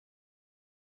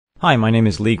Hi, my name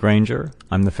is Lee Granger.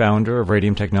 I'm the founder of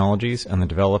Radium Technologies and the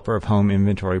developer of Home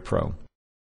Inventory Pro.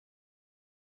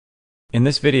 In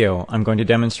this video, I'm going to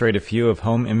demonstrate a few of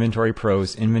Home Inventory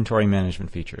Pro's inventory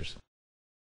management features.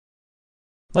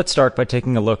 Let's start by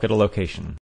taking a look at a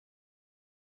location.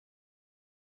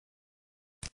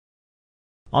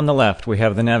 On the left, we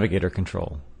have the navigator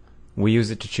control. We use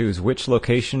it to choose which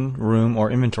location, room, or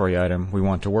inventory item we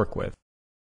want to work with.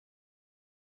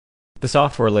 The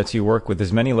software lets you work with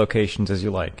as many locations as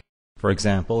you like. For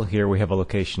example, here we have a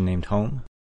location named Home,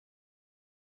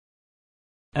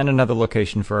 and another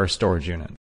location for our storage unit.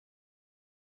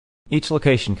 Each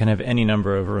location can have any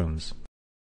number of rooms.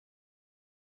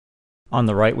 On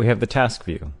the right we have the task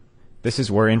view. This is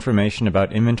where information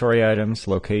about inventory items,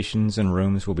 locations, and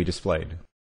rooms will be displayed.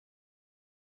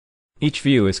 Each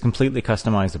view is completely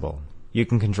customizable. You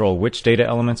can control which data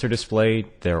elements are displayed,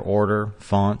 their order,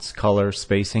 fonts, color,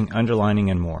 spacing, underlining,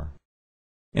 and more.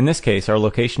 In this case, our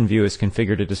location view is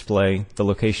configured to display the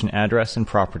location address and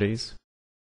properties,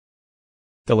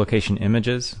 the location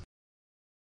images,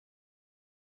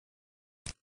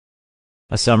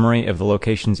 a summary of the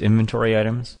location's inventory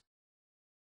items,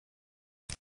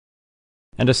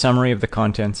 and a summary of the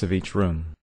contents of each room.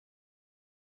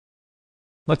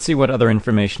 Let's see what other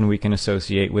information we can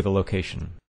associate with a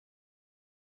location.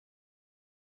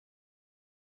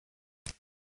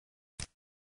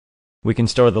 We can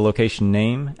store the location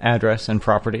name, address, and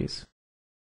properties,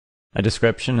 a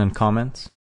description and comments,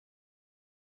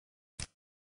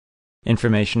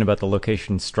 information about the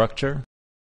location's structure,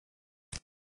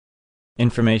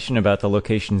 information about the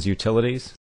location's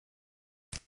utilities,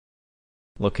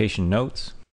 location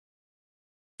notes,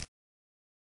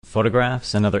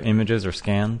 photographs and other images or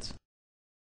scans,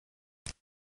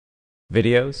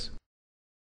 videos,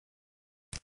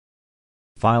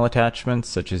 file attachments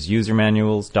such as user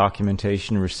manuals,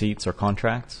 documentation, receipts, or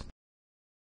contracts,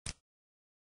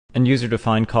 and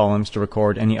user-defined columns to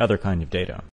record any other kind of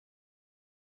data.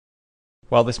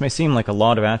 While this may seem like a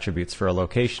lot of attributes for a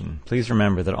location, please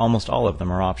remember that almost all of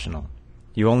them are optional.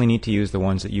 You only need to use the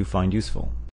ones that you find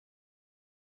useful.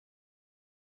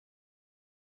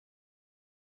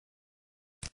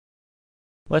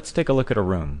 Let's take a look at a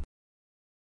room.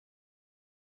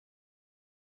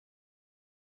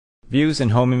 Views in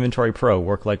Home Inventory Pro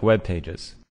work like web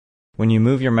pages. When you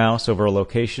move your mouse over a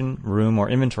location, room, or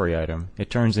inventory item, it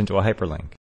turns into a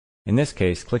hyperlink. In this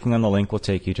case, clicking on the link will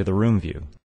take you to the room view.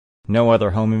 No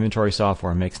other home inventory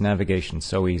software makes navigation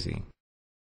so easy.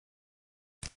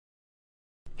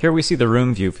 Here we see the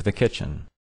room view for the kitchen.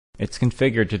 It's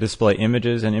configured to display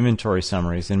images and inventory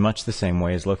summaries in much the same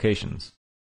way as locations.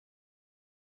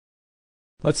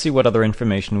 Let's see what other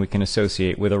information we can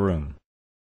associate with a room.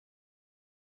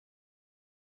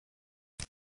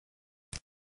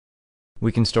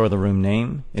 We can store the room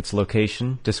name, its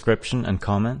location, description, and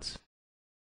comments,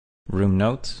 room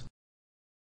notes,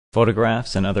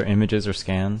 photographs and other images or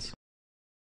scans,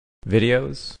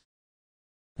 videos,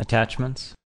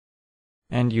 attachments,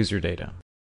 and user data.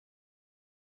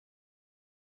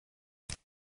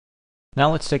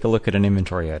 Now let's take a look at an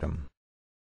inventory item.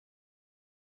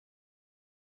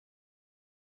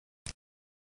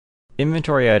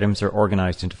 Inventory items are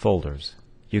organized into folders.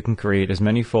 You can create as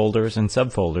many folders and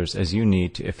subfolders as you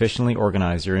need to efficiently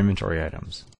organize your inventory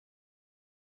items.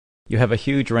 You have a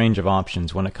huge range of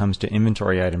options when it comes to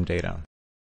inventory item data.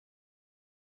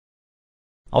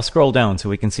 I'll scroll down so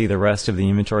we can see the rest of the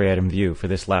inventory item view for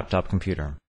this laptop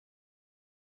computer.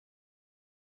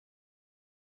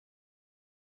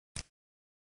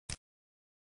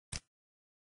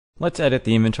 Let's edit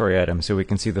the inventory item so we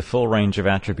can see the full range of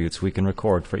attributes we can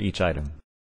record for each item.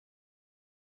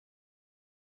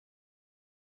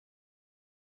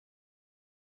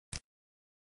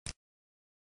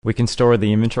 We can store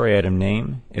the inventory item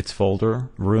name, its folder,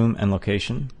 room, and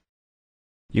location.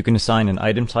 You can assign an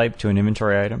item type to an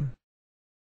inventory item.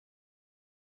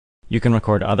 You can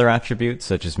record other attributes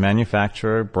such as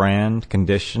manufacturer, brand,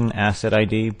 condition, asset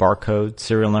ID, barcode,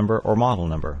 serial number, or model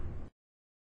number.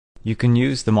 You can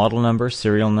use the model number,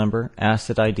 serial number,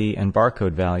 asset ID, and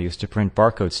barcode values to print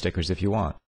barcode stickers if you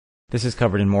want. This is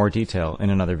covered in more detail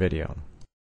in another video.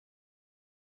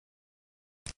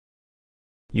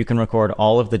 You can record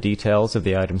all of the details of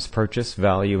the item's purchase,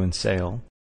 value, and sale.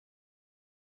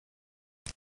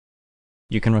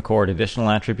 You can record additional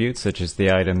attributes such as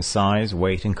the item's size,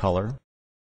 weight, and color.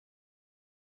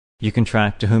 You can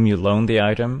track to whom you loaned the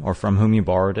item or from whom you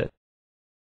borrowed it.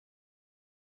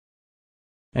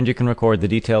 And you can record the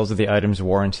details of the item's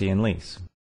warranty and lease.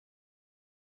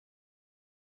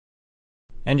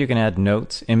 And you can add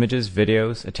notes, images,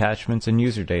 videos, attachments, and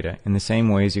user data in the same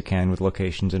ways you can with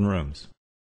locations and rooms.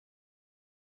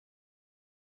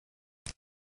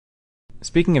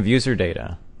 Speaking of user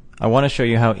data, I want to show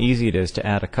you how easy it is to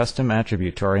add a custom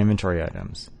attribute to our inventory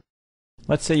items.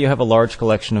 Let's say you have a large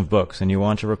collection of books and you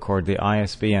want to record the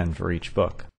ISBN for each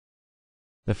book.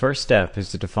 The first step is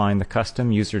to define the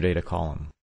custom user data column.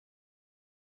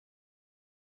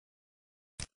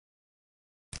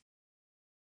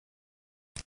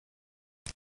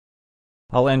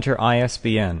 I'll enter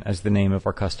ISBN as the name of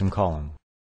our custom column.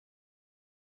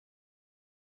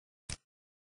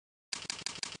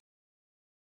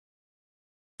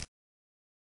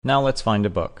 Now let's find a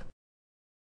book.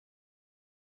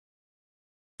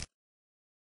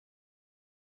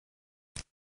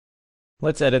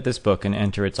 Let's edit this book and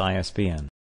enter its ISBN.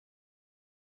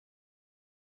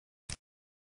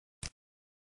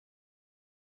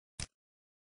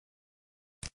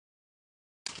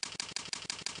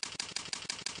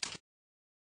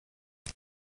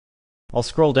 I'll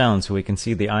scroll down so we can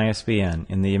see the ISBN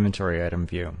in the inventory item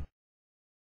view.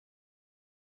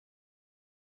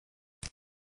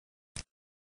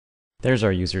 There's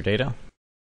our user data.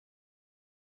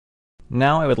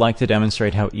 Now I would like to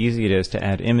demonstrate how easy it is to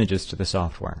add images to the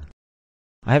software.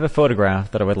 I have a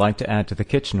photograph that I would like to add to the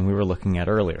kitchen we were looking at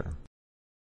earlier.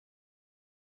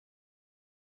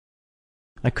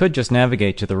 I could just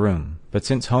navigate to the room, but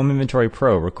since Home Inventory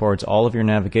Pro records all of your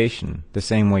navigation the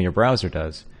same way your browser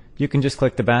does, you can just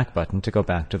click the back button to go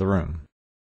back to the room.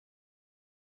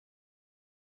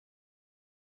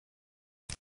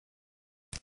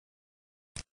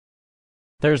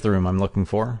 There's the room I'm looking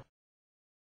for.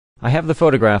 I have the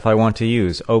photograph I want to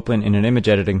use open in an image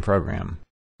editing program.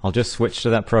 I'll just switch to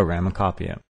that program and copy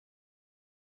it.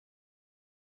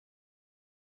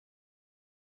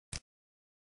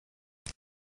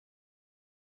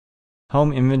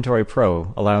 Home Inventory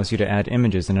Pro allows you to add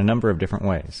images in a number of different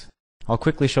ways. I'll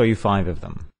quickly show you 5 of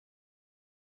them.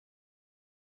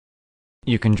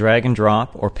 You can drag and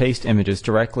drop or paste images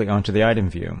directly onto the item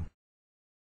view.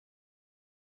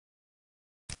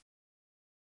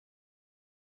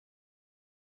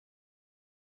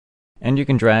 And you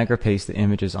can drag or paste the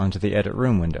images onto the Edit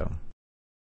Room window.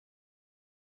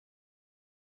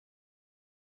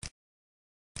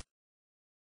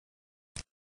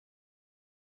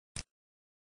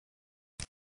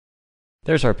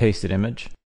 There's our pasted image.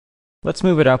 Let's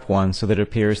move it up one so that it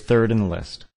appears third in the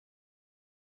list.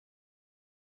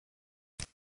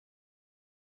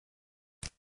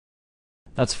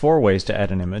 That's 4 ways to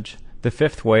add an image. The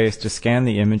 5th way is to scan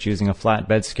the image using a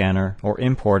flatbed scanner or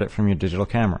import it from your digital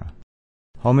camera.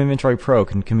 Home Inventory Pro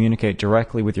can communicate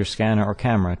directly with your scanner or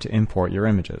camera to import your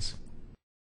images.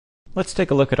 Let's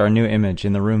take a look at our new image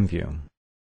in the room view.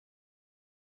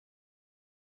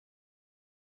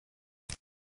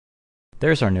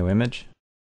 There's our new image.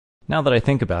 Now that I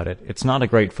think about it, it's not a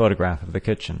great photograph of the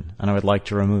kitchen, and I would like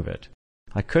to remove it.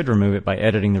 I could remove it by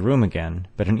editing the room again,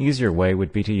 but an easier way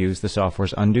would be to use the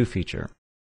software's undo feature.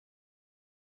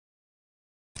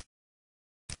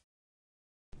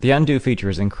 The undo feature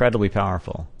is incredibly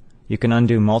powerful. You can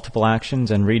undo multiple actions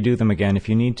and redo them again if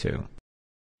you need to.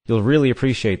 You'll really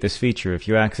appreciate this feature if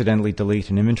you accidentally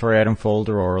delete an inventory item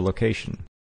folder or a location.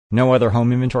 No other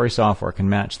home inventory software can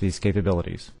match these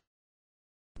capabilities.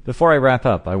 Before I wrap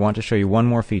up, I want to show you one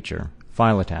more feature,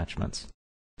 file attachments.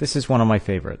 This is one of my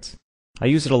favorites. I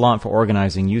use it a lot for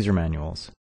organizing user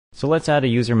manuals. So let's add a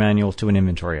user manual to an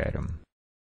inventory item.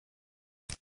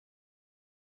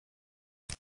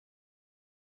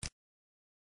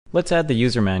 Let's add the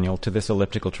user manual to this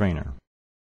elliptical trainer.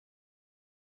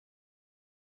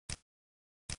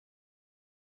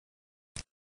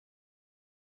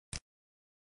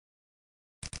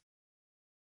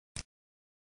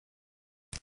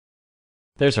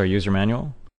 There's our user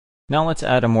manual. Now let's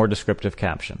add a more descriptive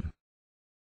caption.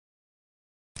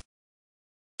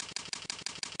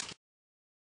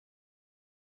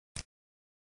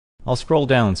 I'll scroll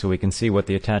down so we can see what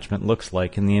the attachment looks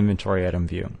like in the inventory item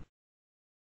view.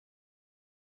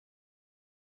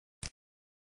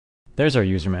 There's our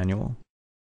user manual.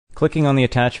 Clicking on the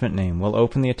attachment name will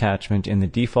open the attachment in the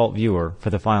default viewer for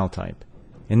the file type.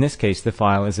 In this case, the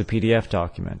file is a PDF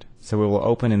document, so it will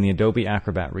open in the Adobe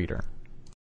Acrobat Reader.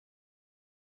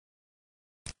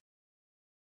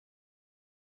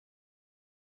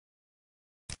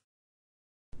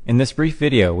 In this brief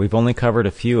video, we've only covered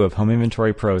a few of Home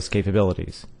Inventory Pro's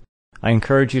capabilities. I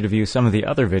encourage you to view some of the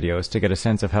other videos to get a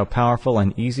sense of how powerful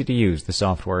and easy to use the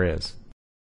software is.